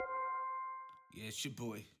Yeah, it's your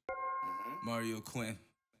boy, Mario Quinn.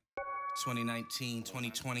 2019,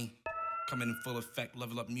 2020, coming in full effect,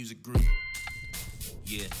 Level Up Music Group.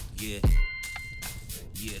 Yeah, yeah,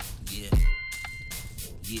 yeah, yeah,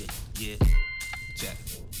 yeah, yeah. Check.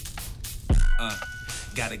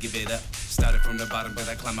 Gotta give it up. Started from the bottom, but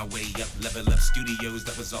I climbed my way up. Level Up Studios,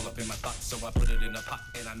 that was all up in my thoughts. So I put it in a pot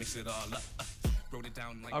and I mix it all up. Wrote it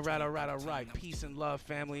down like All right. Peace and love,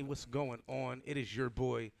 family. What's going on? It is your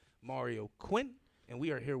boy, Mario Quinn, and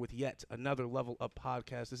we are here with yet another Level Up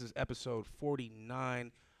podcast. This is episode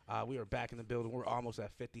 49. We are back in the building. We're almost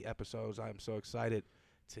at 50 episodes. I am so excited.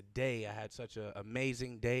 Today, I had such an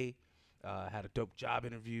amazing day. Had a dope job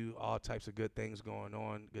interview, all types of good things going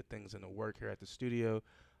on, good things in the work here at the studio.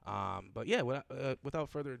 But yeah, without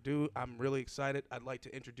further ado, I'm really excited. I'd like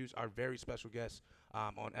to introduce our very special guest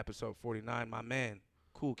on episode 49, my man,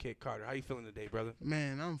 CoolKid Carter. How you feeling today, brother?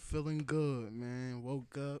 Man, I'm feeling good, man.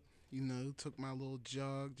 Woke up, took my little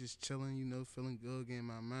jog, just chilling, feeling good, getting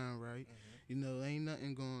my mind right. Ain't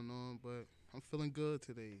nothing going on, but I'm feeling good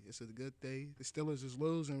today. It's a good day. The Steelers is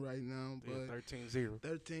losing right now, but 13-0.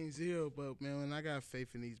 13-0, but man, I got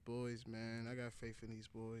faith in these boys, man. I got faith in these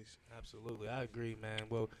boys. Absolutely, I agree, man.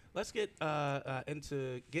 Well, let's get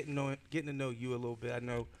into getting to know you a little bit. I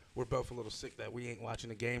know we're both a little sick that we ain't watching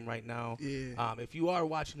the game right now. Yeah. If you are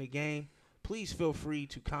watching the game, please feel free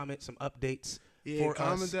to comment some updates. Yeah, for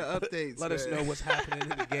comment us. the updates. Let us man. know what's happening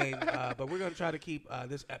in the game. But we're going to try to keep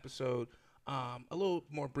this episode a little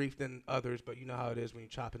more brief than others. But you know how it is when you're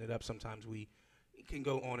chopping it up. Sometimes we can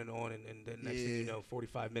go on, and then next thing you know,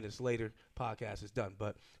 45 minutes later, podcast is done.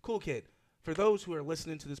 But CoolKid, for those who are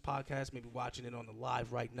listening to this podcast, maybe watching it on the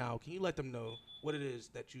live right now, can you let them know what it is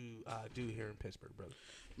that you do here in Pittsburgh, brother?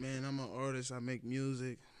 Man, I'm an artist. I make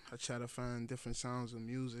music. I try to find different sounds of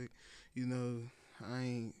music. I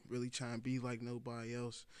ain't really trying to be like nobody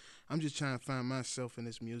else. I'm just trying to find myself in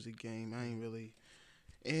this music game. I ain't really,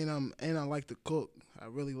 and I like to cook. I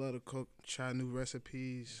really love to cook. Try new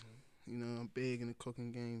recipes. I'm big in the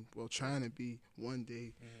cooking game. Well, trying to be one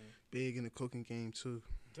day big in the cooking game too.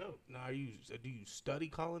 Dope. Now, do you study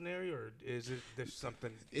culinary, or is it this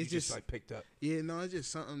something you It's just just like picked up? Yeah, no, it's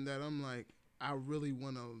just something that I'm like, I really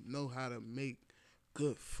want to know how to make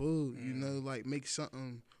good food. Like make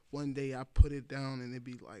something. One day I put it down and it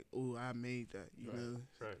be like, oh, I made that.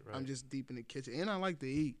 Right. I'm just deep in the kitchen, and I like to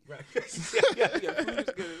eat. Right. yeah, food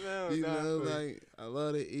is good. Like I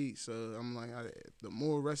love to eat, so I'm like, the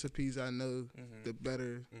more recipes I know, the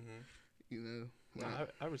better. No,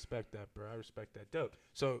 I respect that, bro. I respect that. Dope.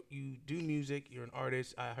 So you do music. You're an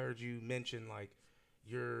artist. I heard you mention like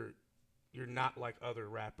you're not like other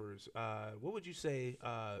rappers. What would you say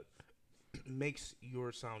makes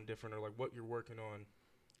your sound different, or like what you're working on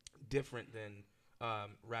different than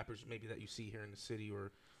rappers maybe that you see here in the city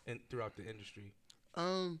or throughout the industry?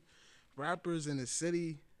 Rappers in the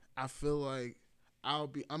city, I feel like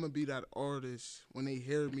I'm gonna be that artist. When they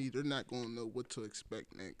hear me, they're not gonna know what to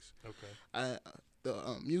expect next. Okay. The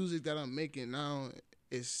music that I'm making now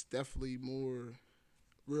is definitely more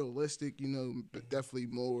realistic. But definitely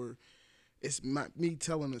more. It's me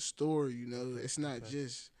telling a story. It's not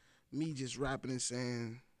just me just rapping and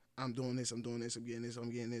saying, I'm doing this, I'm getting this,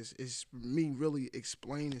 I'm getting this. It's me really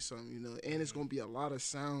explaining something, and it's going to be a lot of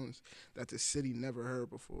sounds that the city never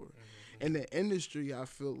heard before. In the industry, I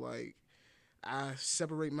feel like I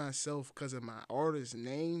separate myself because of my artist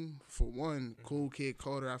name. For one, CoolKid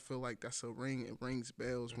Carter, I feel like that's a ring. It rings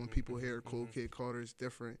bells when people hear CoolKid Carter. It's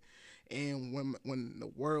different. And when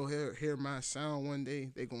the world hear my sound one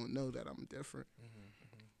day, they going to know that I'm different.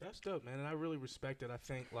 That's dope, man, and I really respect it. I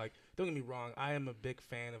think, like, don't get me wrong, I am a big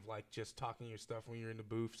fan of, like, just talking your stuff when you're in the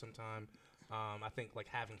booth sometime. I think, like,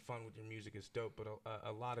 having fun with your music is dope, but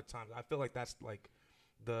a lot of times I feel like that's, like,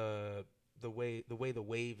 the way the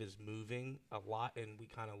wave is moving a lot, and we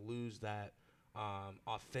kind of lose that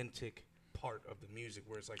authentic part of the music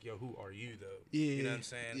where it's like, yo, who are you, though? Yeah. You know what I'm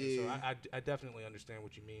saying? Yeah. And so I definitely understand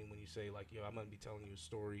what you mean when you say, like, yo, I'm going to be telling you a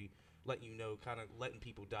story, letting you know, kind of letting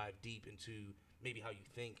people dive deep into maybe how you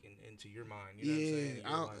think and into your mind. You know what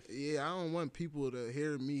I'm saying? I don't want people to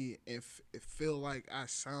hear me and feel like I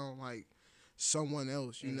sound like someone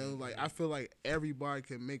else. Like I feel like everybody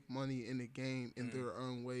can make money in the game in their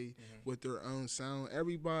own way with their own sound.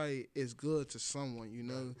 Everybody is good to someone.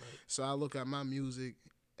 Right. So I look at my music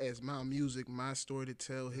as my music, my story to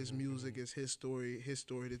tell. His music is his story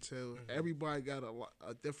to tell. Everybody got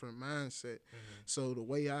a different mindset. So the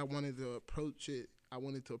way I wanted to approach it, I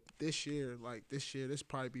wanted to this year, this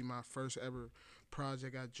probably be my first ever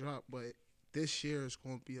project I dropped, but this year is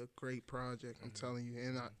going to be a great project. I'm telling you,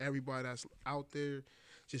 and everybody that's out there,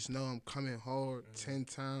 just know I'm coming hard 10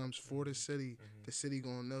 times for the city. The city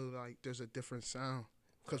gonna know like there's a different sound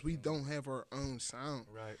because we don't have our own sound.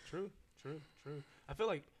 Right. True. I feel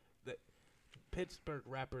like that Pittsburgh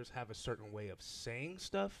rappers have a certain way of saying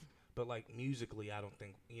stuff, but like musically, I don't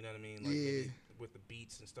think, you know what I mean? Like maybe with the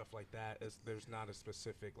beats and stuff like that, there's not a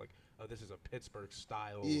specific like, oh, this is a Pittsburgh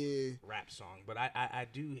style rap song. But I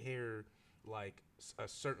do hear like a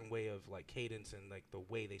certain way of like cadence and like the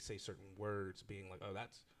way they say certain words being like, oh,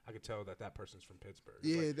 I could tell that person's from Pittsburgh.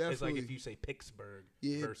 Definitely. It's like if you say Pittsburgh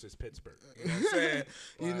versus Pittsburgh. You know what I'm saying?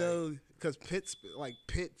 You know, because Pittsburgh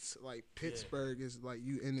is like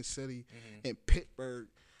you in the city, and Pittsburgh,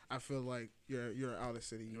 I feel like you're out of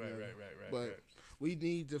city. Right. But we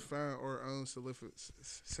need to find our own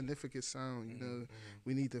significant sound. You know,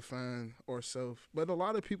 we need to find ourselves. But a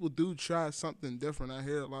lot of people do try something different. I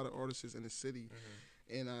hear a lot of artists in the city.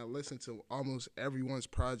 And I listen to almost everyone's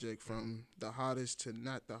project, from the hottest to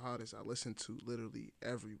not the hottest. I listen to literally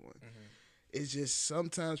everyone. It's just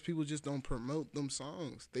sometimes people just don't promote them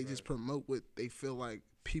songs. They just promote what they feel like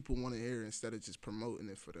people want to hear instead of just promoting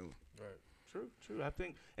it for them. Right. True. I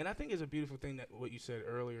think it's a beautiful thing that what you said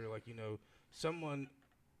earlier. Like, you know, someone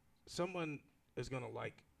is gonna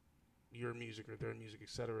like your music or their music,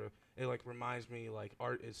 etc. It like reminds me like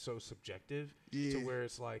art is so subjective to where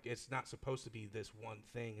it's like it's not supposed to be this one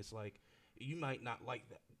thing. It's like you might not like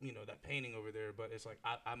that, you know, that painting over there, but it's like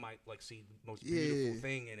I might like see the most beautiful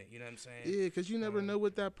thing in it. You know what I'm saying? Yeah, because you never know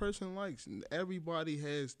what that person likes. Everybody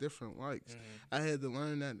has different likes. I had to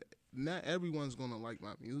learn that not everyone's gonna like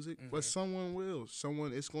my music, but someone will.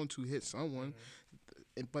 It's going to hit someone.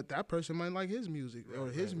 But that person might like his music or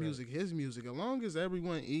his music. As long as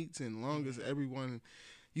everyone eats and long as everyone,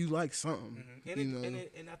 you like something.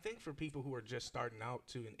 And I think for people who are just starting out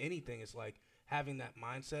too in anything, it's like having that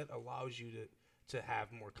mindset allows you to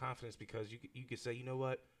have more confidence, because you could say, you know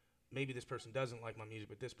what, maybe this person doesn't like my music,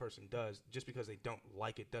 but this person does. Just because they don't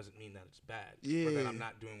like it doesn't mean that it's bad. Yeah. Or that I'm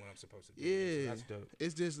not doing what I'm supposed to do. Yeah. So that's dope.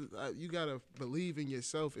 It's just you gotta believe in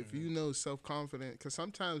yourself. If you know self-confident, because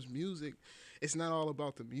sometimes music, it's not all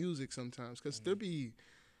about the music sometimes, because there be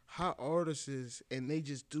hot artists and they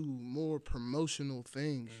just do more promotional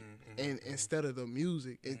things and instead of the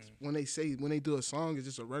music. It's when they do a song, it's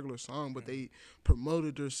just a regular song, but they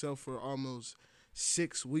promoted themselves for almost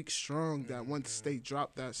 6 weeks strong, that once they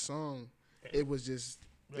dropped that song, it was just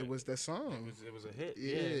it was that song. It was a hit.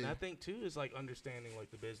 Yeah. And I think too is like understanding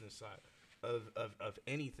like the business side of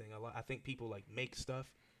anything. I think people like make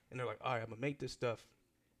stuff and they're like, all right, I'm gonna make this stuff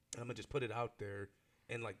and I'm gonna just put it out there,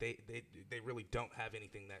 and like they really don't have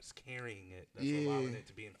anything that's carrying it, that's allowing it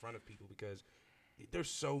to be in front of people, because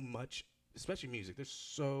there's so much, especially music, there's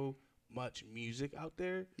so much music out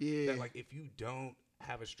there that like if you don't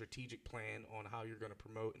have a strategic plan on how you're going to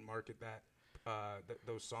promote and market that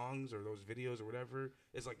those songs or those videos or whatever,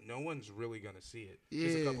 it's like no one's really going to see it.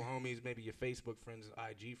 There's a couple homies, maybe your Facebook friends,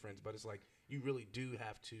 IG friends, but it's like you really do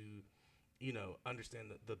have to, you know, understand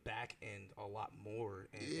the back end a lot more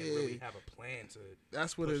and really have a plan to.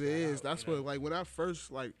 That's what it is. That's what, like, when I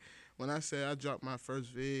first, like, when I said I dropped my first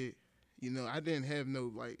vid, you know, I didn't have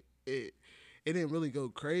no, like, it didn't really go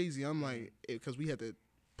crazy. I'm like, because we had to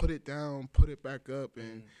put it down, put it back up,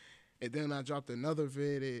 and then I dropped another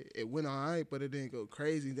vid. It went all right, but it didn't go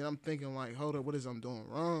crazy. Then I'm thinking, like, hold up, what is I'm doing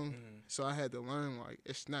wrong? So I had to learn, like,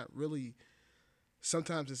 it's not really.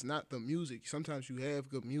 Sometimes it's not the music. Sometimes you have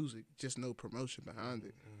good music, just no promotion behind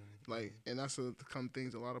it. Like, and that's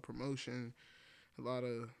things, a lot of promotion, a lot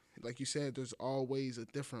of, like you said, there's always a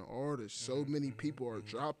different artist. So many people are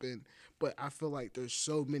dropping, but I feel like there's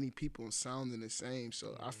so many people sounding the same.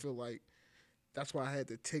 So I feel like that's why I had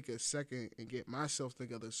to take a second and get myself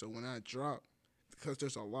together. So when I drop, because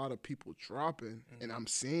there's a lot of people dropping, and I'm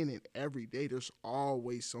seeing it every day. There's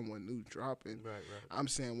always someone new dropping. Right. I'm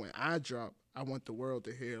saying when I drop, I want the world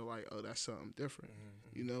to hear, like, oh, that's something different,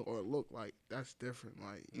 you know, or look like that's different.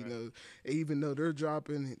 Like, you know, even though they're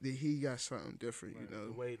dropping, he got something different, you know.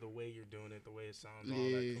 The way you're doing it, the way it sounds, all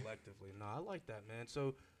that collectively. No, I like that, man.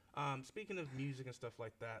 So, speaking of music and stuff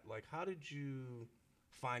like that, like, how did you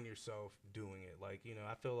find yourself doing it? Like, you know,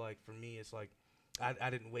 I feel like for me, it's like,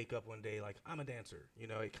 I didn't wake up one day like I'm a dancer. You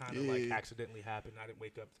know, it kind of like accidentally happened. I didn't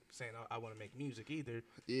wake up saying I want to make music either.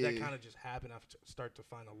 That kind of just happened. I start to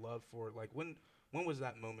find a love for it. Like when was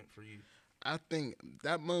that moment for you? I think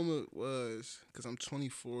that moment was, because I'm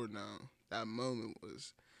 24 now, that moment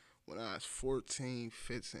was when I was 14,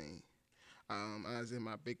 15. I was in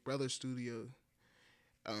my big brother's studio.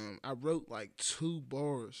 I wrote like 2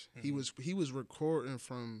 bars. He was recording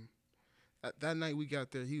from that night we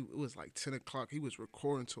got there, it was like 10 o'clock. He was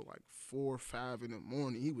recording till like 4 or 5 in the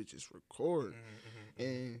morning. He was just recording,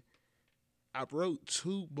 and I wrote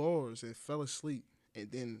 2 bars and fell asleep.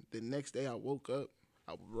 And then the next day I woke up,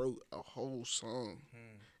 I wrote a whole song.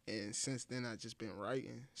 And since then I just been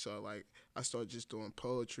writing. So like I started just doing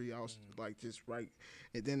poetry. I was like just write.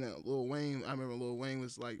 And then Lil Wayne, I remember Lil Wayne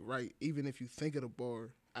was like, write, even if you think of the bar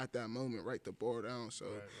at that moment, write the bar down. So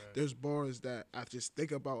there's bars that I just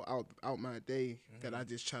think about out my day that I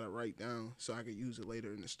just try to write down so I could use it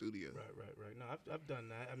later in the studio. Right. No, I've done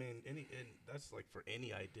that. I mean, and that's like for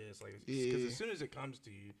any ideas, like because as soon as it comes to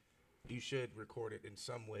you, you should record it in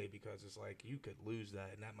some way because it's like you could lose that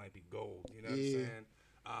and that might be gold. You know what I'm saying?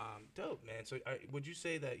 Dope, man. So would you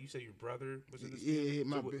say that you say your brother was in this?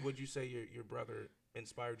 Would you say your brother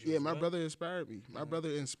inspired you? Yeah, my brother inspired me. My brother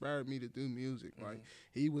inspired me to do music. Like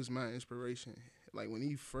he was my inspiration. Like when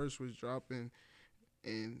he first was dropping,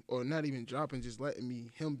 or not even dropping, just letting me,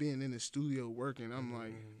 him being in the studio working. I'm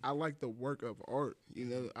like, I like the work of art. You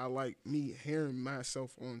know, I like me hearing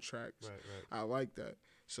myself on tracks. Right. I like that.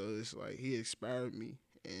 So it's like he inspired me,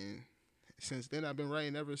 and since then I've been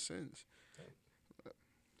writing ever since.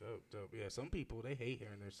 Dope. Yeah, some people, they hate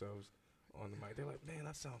hearing themselves on the mic. They're like, man,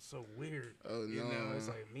 that sounds so weird. Oh, you no. know, it's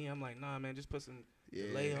like me. I'm like, nah, man, just put some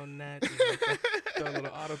delay on that. You know, throw a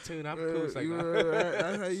little auto tune. I'm cool. It's like,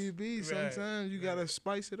 that's how you be. Sometimes you gotta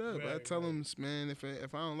spice it up. I tell them, man, if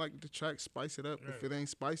I don't like the track, spice it up. If it ain't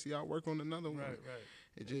spicy, I'll work on another one. Right.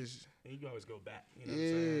 It just. And you can always go back. You know what I'm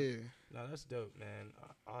saying? No, that's dope, man.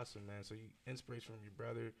 Awesome, man. So you inspiration from your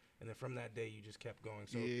brother, and then from that day you just kept going.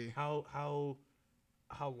 So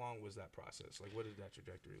how long was that process? Like, what did that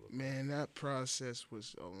trajectory look like? Man, that process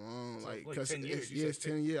was a long, like 10 years. It's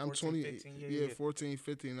 10 years. I'm 20. 15 years. 14,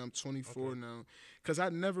 15. I'm 24 now. Cause I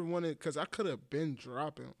never wanted. Cause I could have been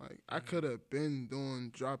dropping. Like I could have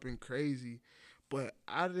been dropping crazy, but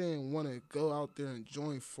I didn't want to go out there and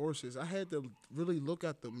join forces. I had to really look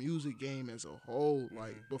at the music game as a whole.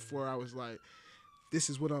 Like before I was like, this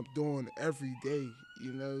is what I'm doing every day.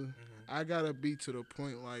 You know, I gotta be to the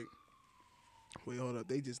point like. Wait, hold up.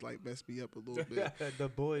 They just like messed me up a little bit. The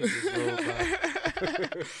boys just rolled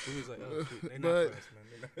by. He was like, oh, shoot, they not fast,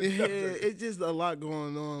 man. It's just a lot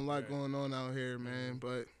going on, going on out here, man.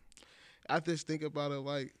 But I just think about it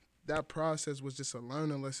like that process was just a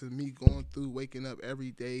learning lesson. Me going through waking up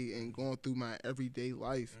every day and going through my everyday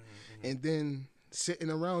life. And then sitting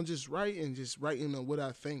around just writing on what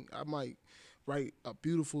I think. I might write a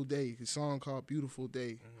beautiful day, a song called Beautiful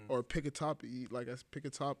Day, or pick a topic,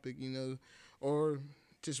 you know, or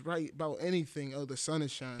just write about anything. Oh, the sun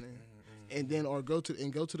is shining, and then or go to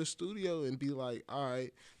the studio and be like, all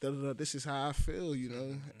right, this is how I feel, you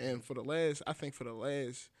know. And for the last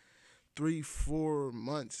 3-4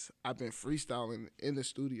 months, I've been freestyling in the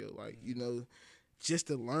studio, like you know. Just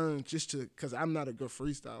to learn, because I'm not a good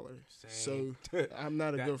freestyler. Same. So I'm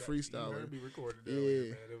not a good freestyler. You heard me recorded earlier,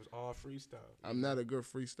 man. It was all freestyle. I'm not a good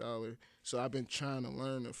freestyler. So I've been trying to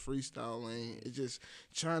learn the freestyle lane. It's just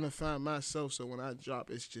trying to find myself so when I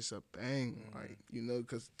drop, it's just a bang. Like, you know,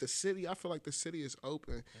 because I feel like the city is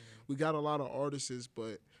open. We got a lot of artists,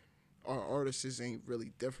 but our artists ain't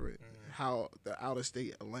really different. How the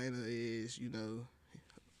out-of-state Atlanta is, you know.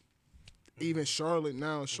 Even Charlotte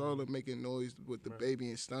now, making noise with the Baby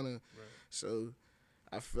and Stunner. So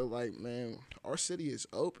I feel like, man, our city is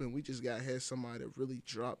open. We just got to have somebody to really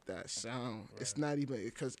drop that sound. It's not even,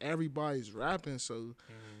 because everybody's rapping, so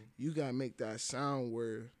you got to make that sound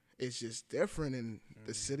where it's just different and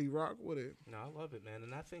the city rock with it. No, I love it, man.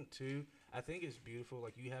 And I think, too, it's beautiful.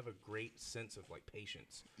 Like, you have a great sense of, like,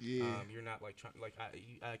 patience. Yeah. You're not, like, trying, like,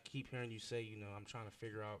 I keep hearing you say, you know, I'm trying to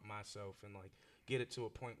figure out myself and, like, get it to a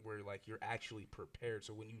point where like you're actually prepared.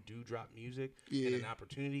 So when you do drop music and an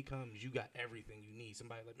opportunity comes, you got everything you need.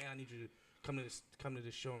 Somebody like, man, I need you to come to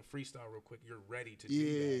this show and freestyle real quick. You're ready to do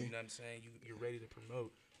that. You know what I'm saying? You're ready to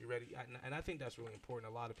promote. You're ready, and I think that's really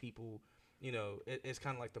important. A lot of people, you know, it's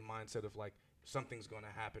kind of like the mindset of like something's going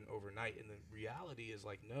to happen overnight, and the reality is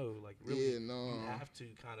like no, like really, you have to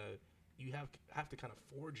kind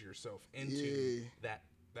of forge yourself into that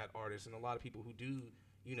artist. And a lot of people who do,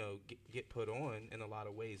 you know, get put on in a lot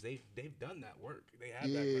of ways. They've done that work. They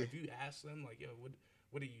have that. If you ask them, like, yo,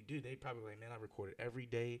 what do you do? They probably like, man, I recorded every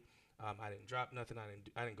day. I didn't drop nothing.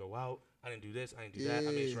 I didn't go out. I didn't do this. I didn't do that.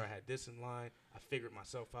 I made sure I had this in line. I figured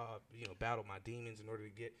myself out. You know, battled my demons in order to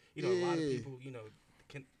get. You know, a lot of people, you know,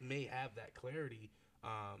 may have that clarity.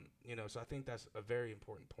 You know, so I think that's a very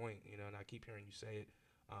important point. You know, and I keep hearing you say it.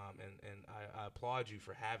 And I applaud you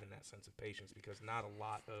for having that sense of patience, because not a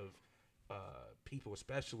lot of people,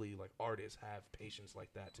 especially like artists, have patience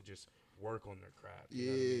like that to just work on their craft. You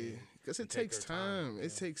know what I mean? Because it takes time.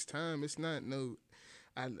 It takes time. It's not no.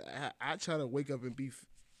 I try to wake up and be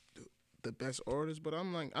the best artist, but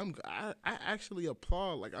I'm like I actually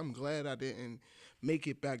applaud. Like I'm glad I didn't make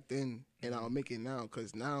it back then, and I'll make it now.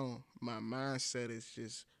 Because now my mindset is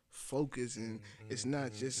just focused, and it's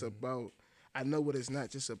not just about. I know what it's not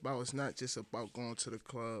just about. It's not just about going to the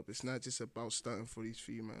club. It's not just about stunting for these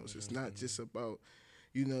females. It's not just about,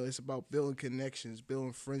 it's about building connections,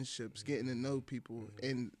 building friendships, getting to know people.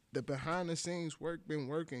 And the behind the scenes work been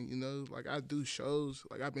working, Like I do shows,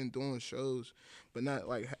 like I've been doing shows, but not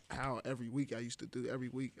like how every week I used to do. Every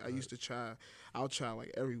week I used to I'll try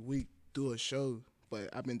like every week do a show, but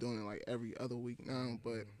I've been doing it like every other week now.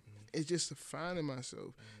 But it's just finding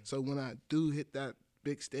myself. So when I do hit that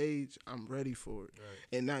big stage, I'm ready for it.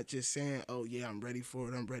 Right. And not just saying, oh yeah, I'm ready for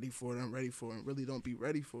it, I'm ready for it, I'm ready for it, and really don't be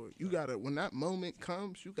ready for it. You gotta, when that moment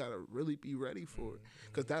comes, you gotta really be ready for it.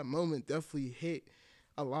 Because that moment definitely hit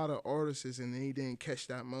a lot of artists and they didn't catch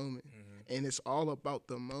that moment. And it's all about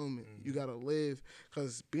the moment. You gotta live,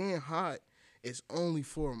 because being hot is only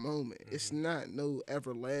for a moment. It's not no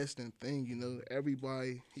everlasting thing,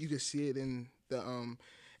 Everybody, you can see it in the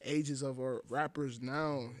ages of our rappers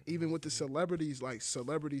now, even with the celebrities,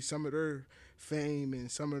 some of their fame and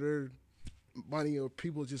some of their money or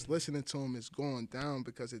people just listening to them is going down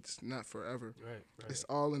because it's not forever. Right. It's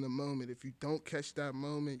all in the moment. If you don't catch that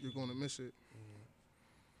moment, you're going to miss it.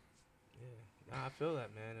 Yeah, I feel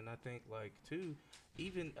that, man. And I think, like, too,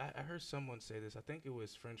 even I heard someone say this. I think it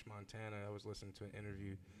was French Montana. I was listening to an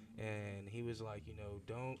interview, and he was like,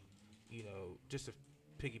 don't, just to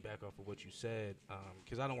piggyback off of what you said,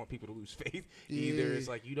 because I don't want people to lose faith either. It's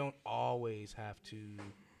like you don't always have to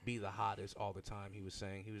be the hottest all the time. He was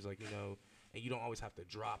saying, he was like, and you don't always have to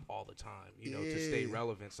drop all the time, to stay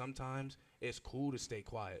relevant. Sometimes it's cool to stay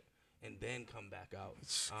quiet and then come back out,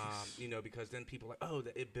 because then people are like, oh,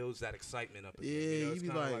 it builds that excitement up again. It's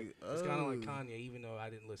kind of like, it's kind of like Kanye, even though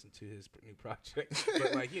I didn't listen to his new project,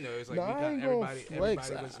 but like, it's like everybody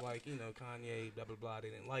was like, Kanye, blah blah blah, they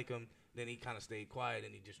didn't like him. Then he kind of stayed quiet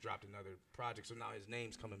and he just dropped another project. So now his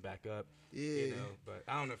name's coming back up. Yeah. But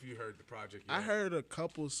I don't know if you heard the project yet. I heard a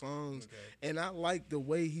couple songs, and I like the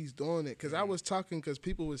way he's doing it. Because I was talking, because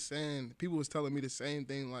people was telling me the same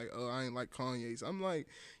thing, like, oh, I ain't like Kanye's. I'm like,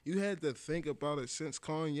 you had to think about it. Since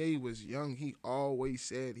Kanye was young, he always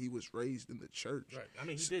said he was raised in the church. Right. I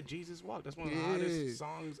mean, he did Jesus Walk. That's one of the hottest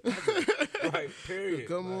songs ever. Like, period.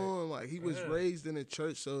 Come on. Like, he was raised in the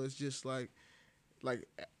church, so it's just like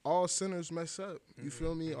all sinners mess up. You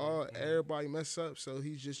feel me? Everybody mess up. So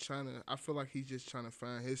I feel like he's just trying to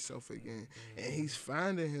find himself again. And he's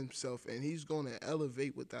finding himself, and he's going to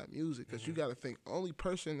elevate with that music. Because you got to think, only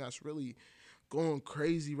person that's really going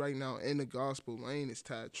crazy right now in the gospel lane is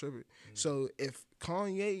Ty Tribbett. So if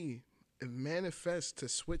Kanye manifests to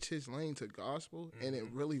switch his lane to gospel, and it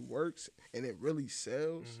really works, and it really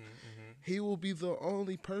sells, he will be the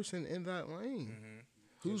only person in that lane.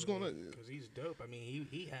 Who's gonna? Because he's dope. I mean,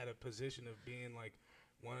 he had a position of being like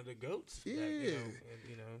one of the goats. Yeah.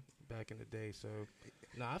 Back in the day. So,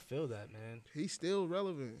 no, I feel that, man. He's still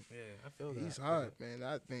relevant. Yeah, I feel that. He's hot, man.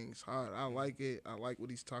 That thing's hot. I like it. I like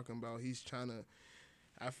what he's talking about. He's trying to.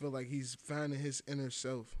 I feel like he's finding his inner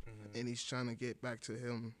self, and he's trying to get back to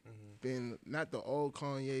him being not the old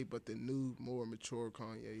Kanye, but the new, more mature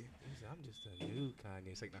Kanye. I'm just a new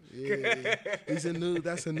Kanye. It's like, no. Yeah, that's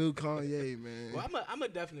a new Kanye, man. Well, I'm gonna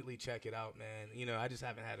definitely check it out, man. I just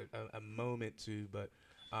haven't had a moment to, but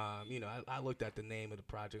I looked at the name of the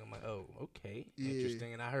project. I'm like, oh, okay,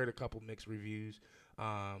 interesting. And I heard a couple mixed reviews.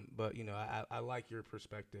 But I like your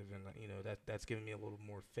perspective, and that's giving me a little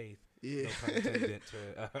more faith. Yeah, no pun intended,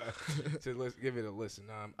 to give it a listen.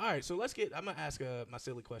 All right, so I'm gonna ask my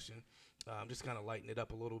silly question. Just kind of lighten it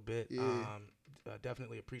up a little bit. Yeah.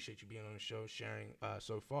 Definitely appreciate you being on the show, sharing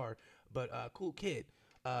so far. But CoolKid,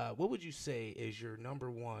 what would you say is your number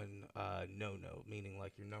one no-no? Meaning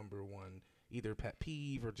like your number one either pet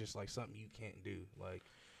peeve or just like something you can't do, like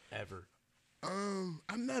ever. I'm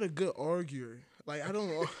not a good arguer. Like, I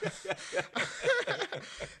don't.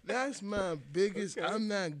 That's my biggest. Okay. I'm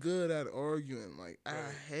not good at arguing. Like,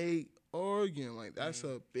 I hate arguing. Like, that's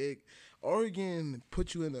a big. Arguing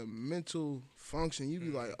put you in a mental function. You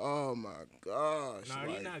be like, oh my gosh. Now, are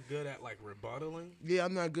you not good at like rebuttaling? Yeah,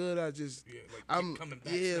 I'm not good at just. Yeah, like I'm coming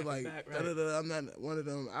back. Yeah, like back, right? I'm not one of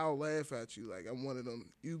them. I'll laugh at you. Like, I'm one of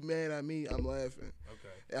them. You mad at me? I'm laughing.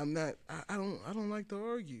 Okay. I'm not. I don't like to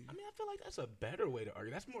argue. I mean, I feel like that's a better way to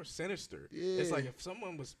argue. That's more sinister. Yeah. It's like if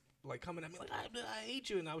someone was like coming at me like I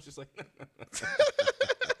hate you, and I was just like.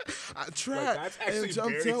 I tried. Like, that's actually I'm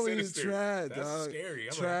very telling sinister. you, tried, That's dog. scary.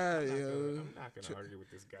 Tried, I'm not gonna argue with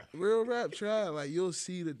this guy. Real rap, try. Like, you'll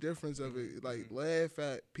see the difference of it. Like, laugh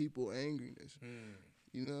at people angriness.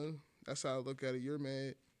 You know, that's how I look at it. You're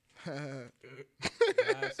mad.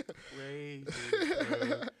 That's crazy,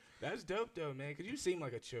 bro. That's dope though, man. Cause you seem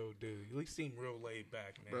like a chill dude. You seem real laid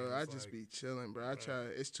back, man. Bro, I just be chilling, bro. I try.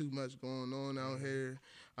 It's too much going on out here.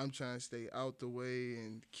 I'm trying to stay out the way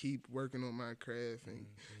and keep working on my craft and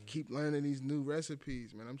keep learning these new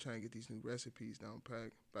recipes, man. I'm trying to get these new recipes down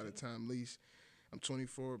packed. By the time, at least, I'm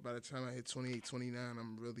 24. By the time I hit 28, 29,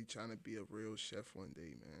 I'm really trying to be a real chef one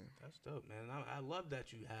day, man. That's dope, man. I love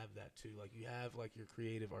that you have that too. Like, you have like your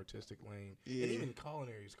creative, artistic lane, Yeah. and even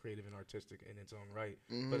culinary is creative and artistic in its own right.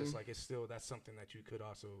 But it's like it's still that's something that you could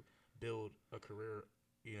also build a career,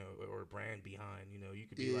 you know, or a brand behind. You know, you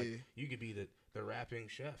could be like you could be the rapping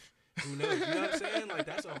chef. Who knows? You know what I'm saying? Like,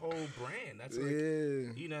 that's a whole brand. That's like,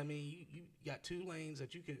 you know what I mean? You got two lanes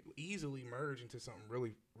that you could easily merge into something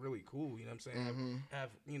really, really cool. You know what I'm saying?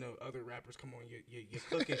 Have you know, other rappers come on your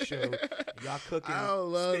cooking show. Y'all cooking,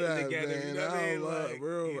 spitting together. Man. You know what I mean? Like,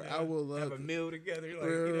 you know, I will love have a meal together. Like,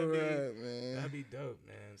 real you know what I mean? rap, man. That'd be dope,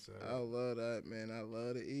 man. So I love that, man. I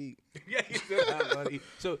love to eat. yeah, you said I love to eat.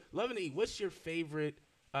 So, loving to eat. What's your favorite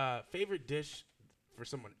dish for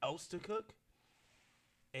someone else to cook?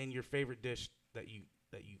 And your favorite dish that you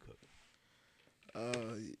cook?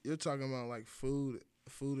 You're talking about like food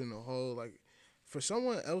in the whole. Like, for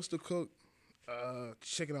someone else to cook,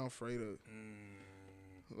 chicken Alfredo.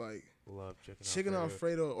 Like, love chicken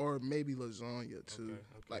Alfredo or maybe lasagna too.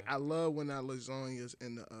 Okay. Like, I love when that lasagna's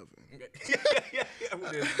in the oven. yeah.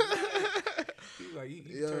 Like,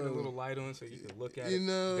 you turn a little light on so you can look at you it.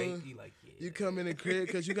 know, Bakey, like, yeah. You come in the crib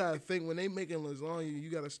because you gotta think when they making lasagna, you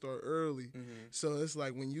gotta start early. So it's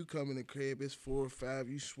like when you come in the crib, it's 4 or 5,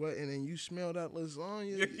 you sweating and you smell that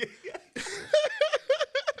lasagna.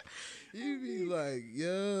 You be like,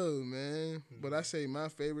 yo, man. But I say my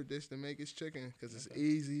favorite dish to make is chicken because it's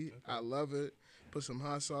easy. I love it. Put some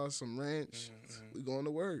hot sauce, some ranch. We going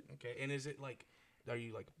to work. Okay, and is it like, are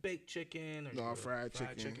you like baked chicken? Or No, fried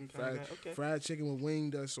chicken. Okay. Fried chicken with wing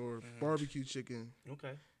dust or barbecue chicken.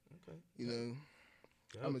 Okay. You know,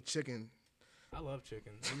 Yep. I'm a chicken. I love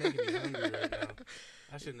chicken. You're making me hungry right now.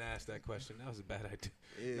 I shouldn't ask that question. That was a bad idea.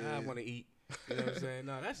 Yeah. Now I want to eat. You know what I'm saying?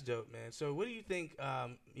 No, that's dope, man. So what do you think,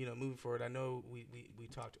 you know, moving forward? I know we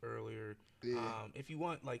talked earlier. Yeah. If you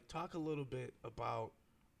want, like, talk a little bit about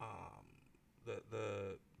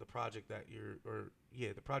the project that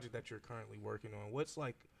the project that you're currently working on. What's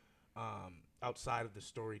like outside of the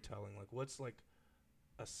storytelling, like what's like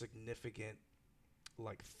a significant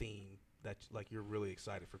like theme that like you're really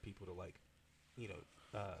excited for people to like, you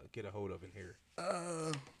know, get a hold of in here?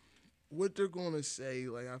 What they're gonna say,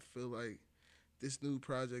 like, I feel like this new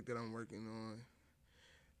project that I'm working on,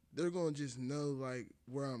 they're gonna just know like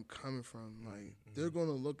where I'm coming from. Like, they're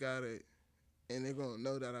gonna look at it and they're gonna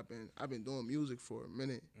know that I've been doing music for a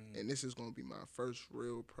minute, and this is gonna be my first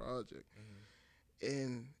real project.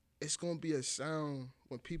 And it's gonna be a sound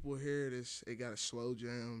when people hear this. It got slow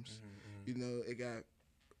jams, you know. It got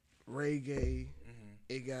reggae.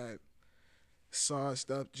 It got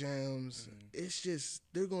sauced up jams. It's just,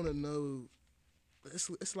 they're gonna know.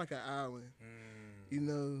 It's like an island, you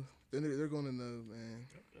know. They're gonna know, man.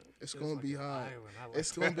 It's gonna be hot.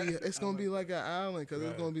 It's gonna be like an island because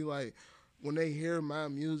it's gonna be like when they hear my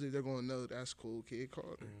music, they're gonna know that's CoolKid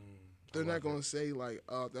Carter. They're not gonna say like,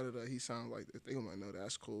 oh, he sounds like this. They're gonna know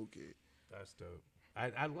that's CoolKid. That's dope.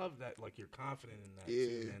 I love that. Like, you're confident in that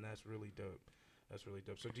too, man. That's really dope.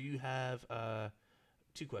 So do you have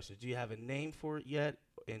 2 questions? Do you have a name for it yet,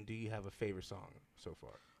 and do you have a favorite song so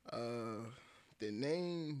far? The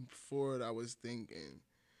name for it, I was thinking.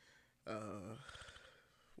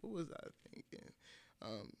 What was I thinking?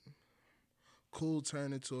 Cool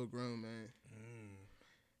turned into a grown man.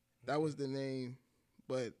 That was the name,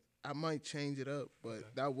 but I might change it up.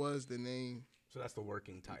 But that was the name. So that's the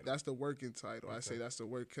working title. That's the working title. Okay. I say that's the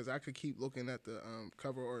work because I could keep looking at the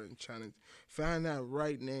cover art and trying to find that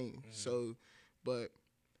right name. So, but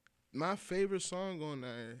my favorite song on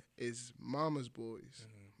there is Mama's Boys.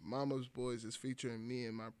 Mama's Boys is featuring me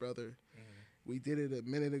and my brother. We did it a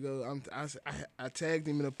minute ago. I tagged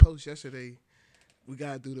him in a post yesterday. We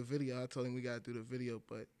gotta do the video. I told him we gotta do the video,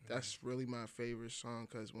 but that's really my favorite song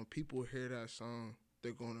because when people hear that song,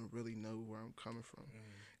 they're gonna really know where I'm coming from.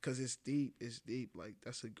 Cause it's deep. It's deep. Like,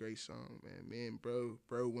 that's a great song, man. Me and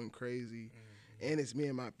bro went crazy, and it's me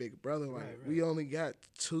and my big brother. Like, we only got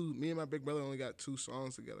 2. Me and my big brother only got 2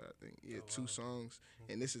 songs together. I think. Yeah, 2 songs,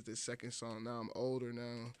 and this is the second song. Now I'm older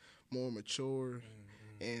now, more mature,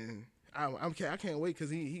 and I can't wait because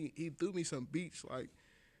he threw me some beats like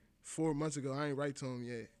 4 months ago. I ain't write to him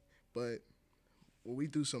yet, but when we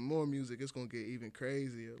do some more music, it's gonna get even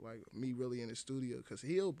crazier. Like me really in the studio, cause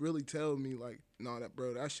he'll really tell me like, "No,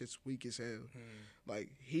 that shit's weak as hell."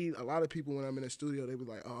 Like a lot of people when I'm in the studio, they be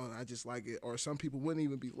like, "Oh, I just like it," or some people wouldn't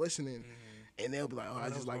even be listening, and they'll be like, "Oh, I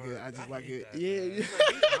just like it. I just like it." That, Yeah.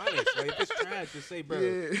 Like, be honest. Like, if it's trash, just say, bro,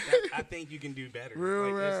 I think you can do better.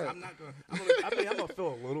 Real rap. I'm not gonna. I'm gonna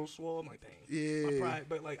feel a little swole. I'm like, dang. Yeah. My pride,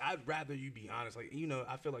 but like, I'd rather you be honest. Like,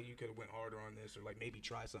 I feel like you could have went harder on this, or like maybe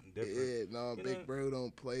try something different. Yeah, no, big bro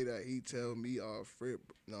don't play that. He tell me off rip,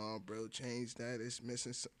 no, bro, change that. It's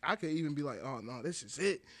missing. I could even be like, oh no, this is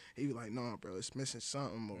it. He be like, no, bro, it's missing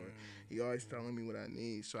something. Or he always telling me what I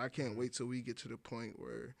need. So I can't wait till we get to the point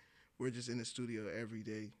where we're just in the studio every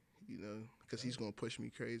day, because he's gonna push me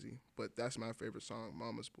crazy. But that's my favorite song,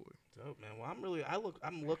 Mama's Boy. Dope, man. Well,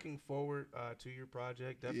 I'm looking forward to your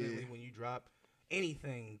project. Definitely when you drop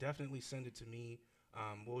anything, definitely send it to me.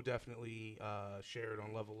 We'll definitely share it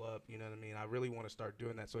on Level Up. You know what I mean? I really want to start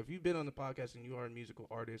doing that. So if you've been on the podcast and you are a musical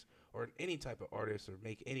artist or any type of artist or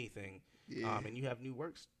make anything, and you have new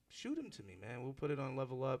works, shoot them to me, man. We'll put it on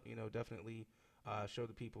Level Up. Definitely show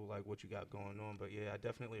the people like what you got going on. But yeah, I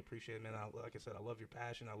definitely appreciate it, man. Like I said, I love your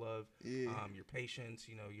passion. I love your patience.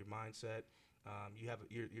 Your mindset.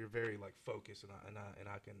 You're very like focused, and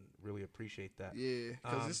I can really appreciate that. Yeah,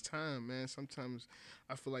 because it's time, man. Sometimes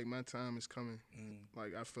I feel like my time is coming.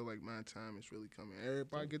 Like I feel like my time is really coming.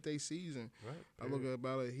 Everybody get their season. Right. I look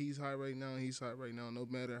about it. He's hot right now. He's hot right now. No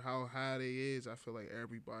matter how high they is, I feel like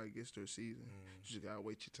everybody gets their season. You just gotta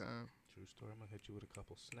wait your time. True story. I'm gonna hit you with a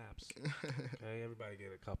couple snaps. Okay, everybody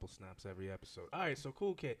get a couple snaps every episode. All right, so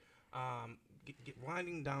CoolKid.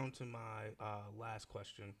 Winding down to my last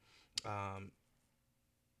question.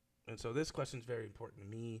 And so this question is very important to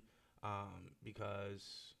me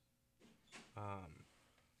because,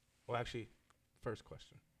 actually, first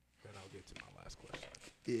question, then I'll get to my last question.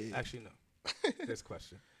 Yeah. Actually, no, this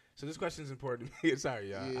question. So this question is important to me.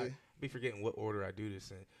 Sorry, y'all. I be forgetting what order I do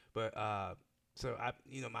this in. But so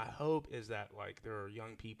my hope is that like there are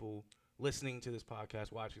young people listening to this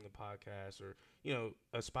podcast, watching the podcast, or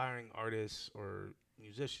aspiring artists or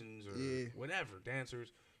musicians or whatever,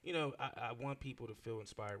 dancers. I want people to feel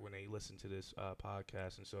inspired when they listen to this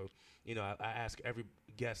podcast. And so, I ask every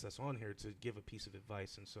guest that's on here to give a piece of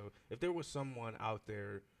advice. And so if there was someone out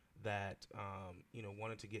there that,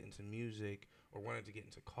 wanted to get into music or wanted to get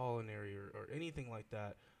into culinary or anything like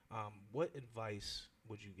that, what advice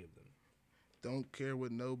would you give them? Don't care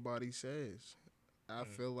what nobody says. I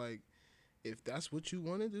feel like if that's what you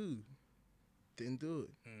want to do, then do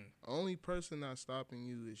it. Only person not stopping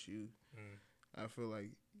you is you. I feel like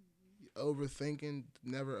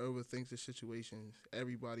never overthink the situations.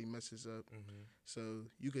 Everybody messes up. So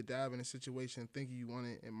you could dive in a situation thinking you want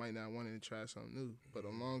it and might not want it to try something new. But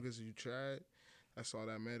as long as you try it, that's all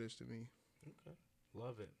that matters to me. Okay.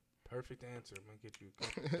 Love it. Perfect answer. I'm going to get you a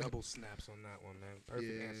couple double snaps on that one, man.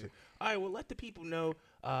 Perfect answer. All right, well, let the people know.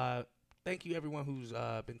 Thank you, everyone who's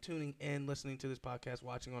been tuning in, listening to this podcast,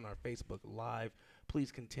 watching on our Facebook Live.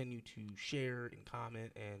 Please continue to share and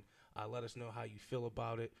comment and let us know how you feel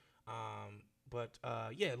about it. But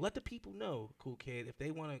let the people know, CoolKid, if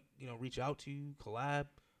they want to, reach out to you, collab,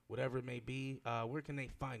 whatever it may be. Where can they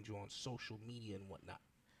find you on social media and whatnot?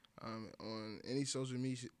 On any social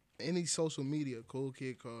media,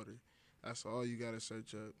 CoolKid Carter. That's all you gotta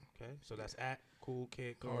search up. Okay, so that's at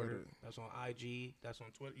CoolKid Carter. That's on IG. That's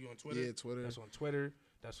on Twitter. You on Twitter? Yeah, Twitter. That's on Twitter.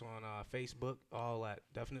 That's on Facebook. All that.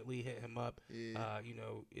 Definitely hit him up. Yeah.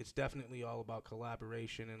 It's definitely all about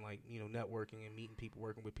collaboration and networking and meeting people,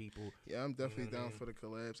 working with people. Yeah, I'm definitely down for the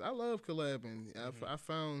collabs. I love collabing. I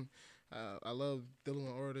found I love dealing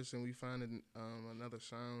with artists and we find another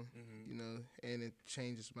sound, and it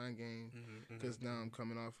changes my game because now I'm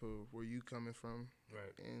coming off of where you coming from,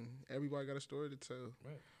 right? And everybody got a story to tell,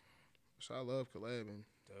 right? So I love collabing.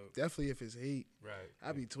 Dope. Definitely if it's heat. Right.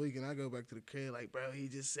 I be tweaking. I go back to the crib like, bro, he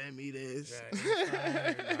just sent me this.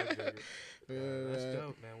 Right. That's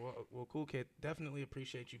dope, man. Well, CoolKid, definitely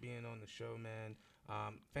appreciate you being on the show, man.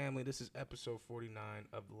 Family, this is episode 49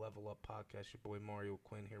 of the Level Up podcast. Your boy Mario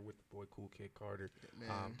Quinn here with the boy CoolKid Carter.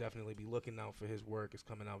 Definitely be looking out for his work. It's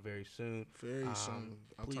coming out very soon. Very soon.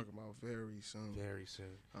 I'm talking about very soon. Very soon.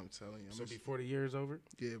 I'm telling you. So before the year's over?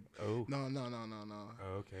 Yeah. Oh. No.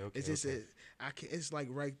 Oh, okay. It's just it's like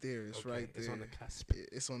right there. It's right there. It's on the cusp.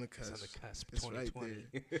 It's on the cusp. It's on the cusp. It's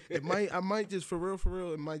 2020. right there. I might just for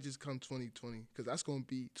real. It might just come 2020 because that's gonna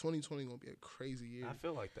be 2020 gonna be a crazy year. I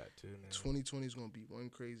feel like that too, man. 2020 is gonna be one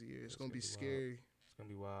crazy year. It's gonna be scary. It's gonna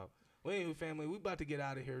be wild. Well, anyway, family, we about to get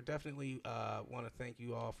out of here. Definitely want to thank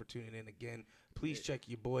you all for tuning in again. Please check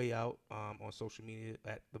your boy out on social media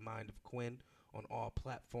at The Mind of Quinn on all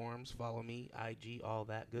platforms. Follow me, IG, all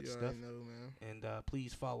that good stuff. I know, man. And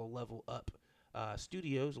please follow Level Up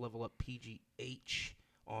Studios, Level Up PGH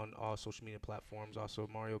on all social media platforms. Also,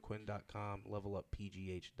 MarioQuinn.com,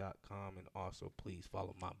 LevelUpPGH.com, and also please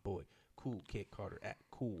follow my boy, CoolKid Carter at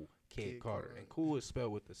CoolKid Carter. And cool is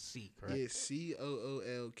spelled with a C, correct? Yeah,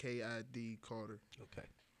 CoolKid Carter. Okay,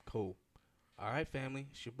 cool. All right, family,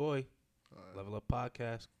 it's your boy, Level Up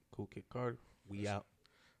Podcast, CoolKid Carter. We out.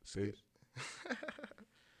 Peace.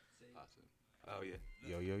 Awesome. Oh yeah.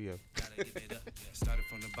 Yo. Gotta give it up. Yeah. Started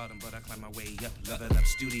from the bottom, but I climbed my way up. Level Up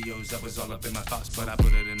Studios, that was all up in my thoughts, but I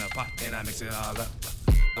put it in a pot and I mix it all up.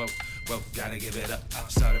 Whoa, gotta give it up.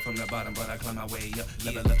 Started from the bottom, but I climbed my way up.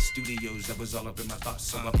 Level Up Studios, that was all up in my thoughts,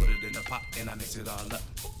 so I put it in a pot and I mix it all up.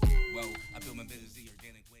 Whoa, I feel my business.